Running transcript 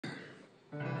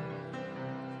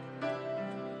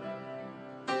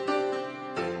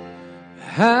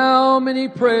How many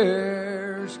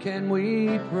prayers can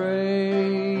we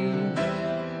pray?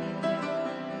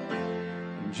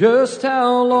 Just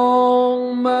how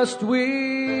long must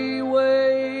we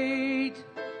wait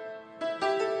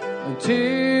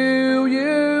until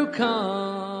you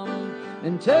come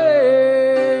and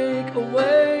take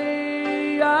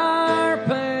away our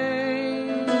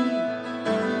pain?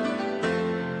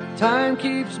 Time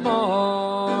keeps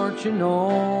marching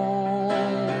on.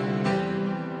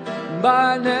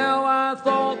 By now I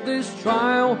thought this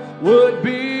trial would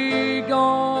be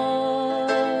gone,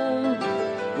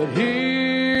 but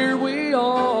here we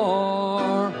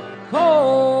are,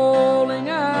 calling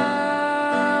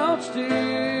out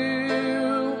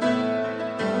still.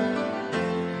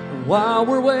 And while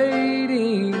we're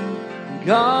waiting,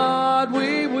 God,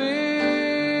 we will.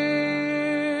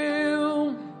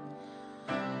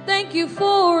 Thank you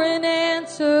for an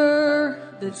answer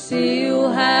that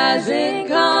still hasn't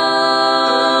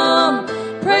come.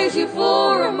 Praise you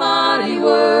for a mighty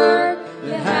work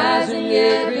that hasn't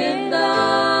yet been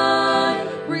done.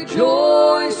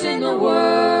 Rejoice in the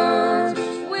words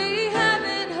we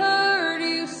haven't heard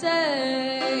you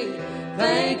say.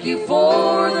 Thank you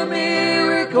for the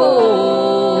miracle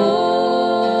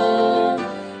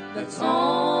that's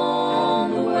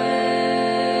on the way.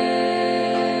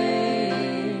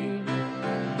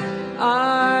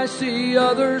 I see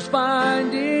others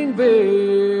finding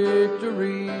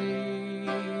victory,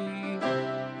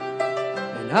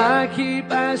 and I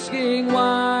keep asking,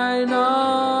 why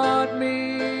not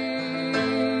me?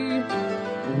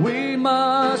 We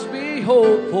must be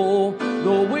hopeful,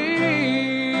 though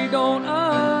we don't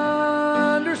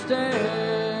understand.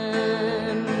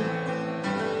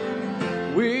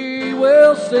 We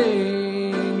will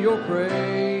sing your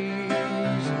praise,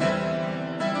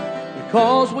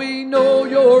 because we know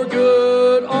you're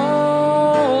good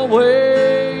always,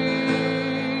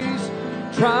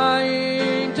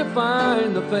 trying to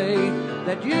find the faith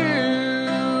that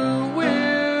you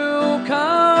will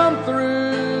come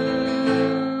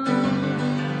through,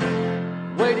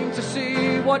 waiting to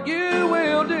see what you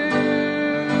will do.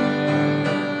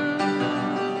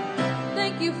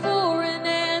 Thank you for an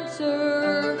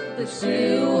answer that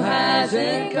still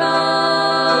hasn't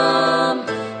come.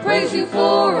 Praise you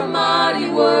for a mighty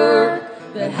work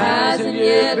that hasn't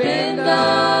yet been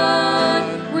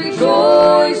done.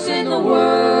 Rejoice in the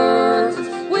words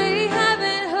we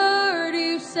haven't heard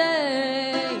you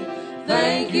say.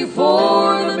 Thank you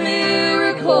for the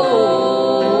miracle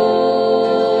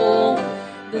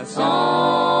that's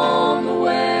on the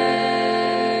way.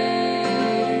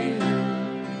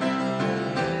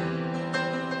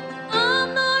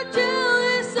 I'm not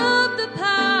jealous of the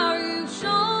power you've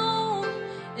shown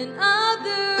in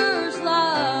others'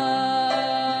 lives,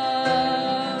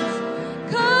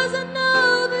 'cause I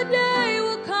know the day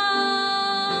will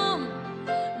come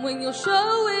when you'll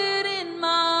show it in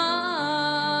mine.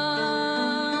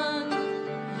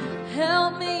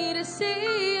 Help me to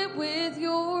see it with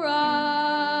your eyes.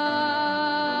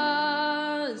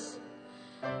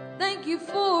 Thank you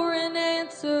for an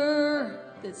answer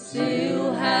that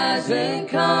still hasn't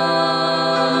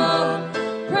come.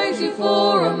 Praise you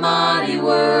for a mighty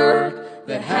work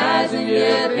that hasn't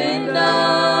yet been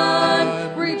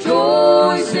done.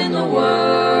 Rejoice in the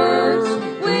words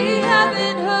we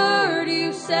haven't heard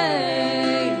you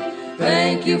say.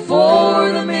 Thank you for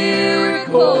the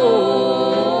miracle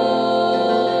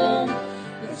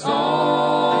that's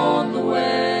on the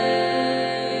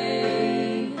way.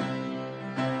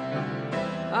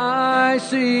 I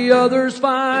see others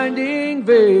finding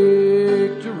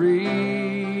victory,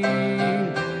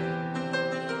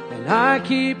 and I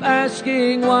keep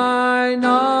asking, why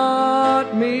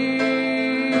not me?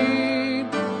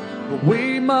 But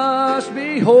we must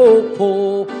be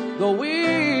hopeful, though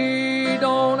we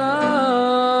don't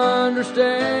understand.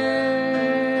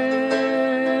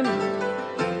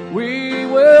 We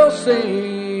will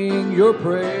sing your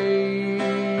praise,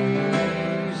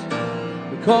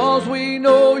 because we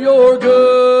know you're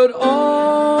good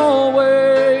always,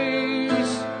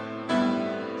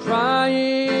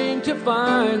 trying to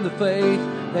find the faith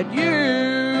that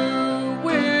you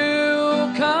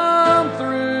will come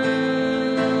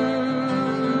through,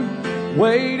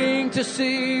 waiting to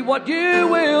see what you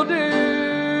will do.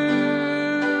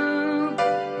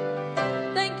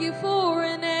 Thank you for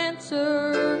an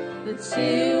answer that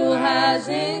still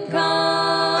hasn't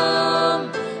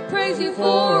come. Praise you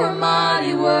for a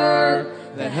mighty work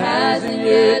that hasn't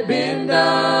yet been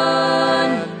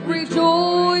done.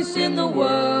 Rejoice in the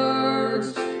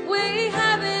words we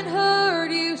haven't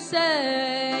heard you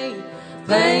say.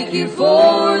 Thank you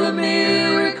for the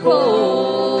miracle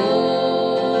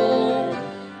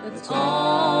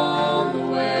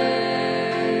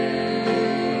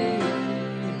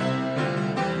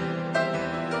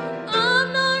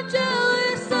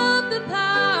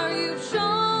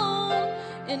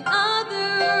in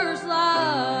others' lives.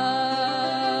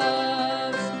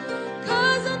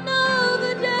 'Cause I know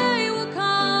the day will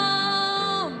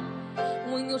come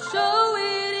when you'll show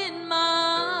it in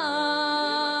mine.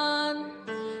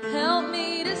 Help me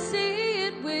to see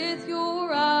it with your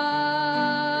eyes.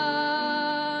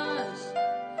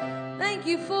 Thank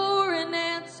you for an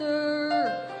answer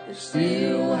that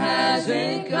still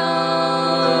hasn't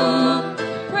come.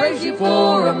 Praise you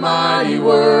for a mighty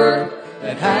work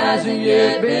that hasn't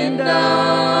yet been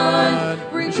done.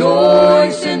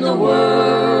 Rejoice in the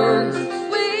words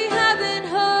we haven't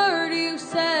heard you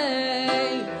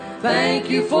say. Thank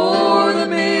you for the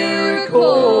miracle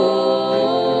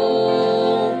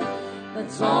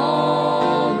that's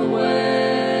on the way.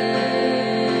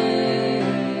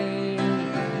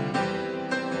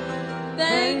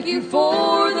 Thank you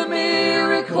for the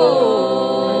miracle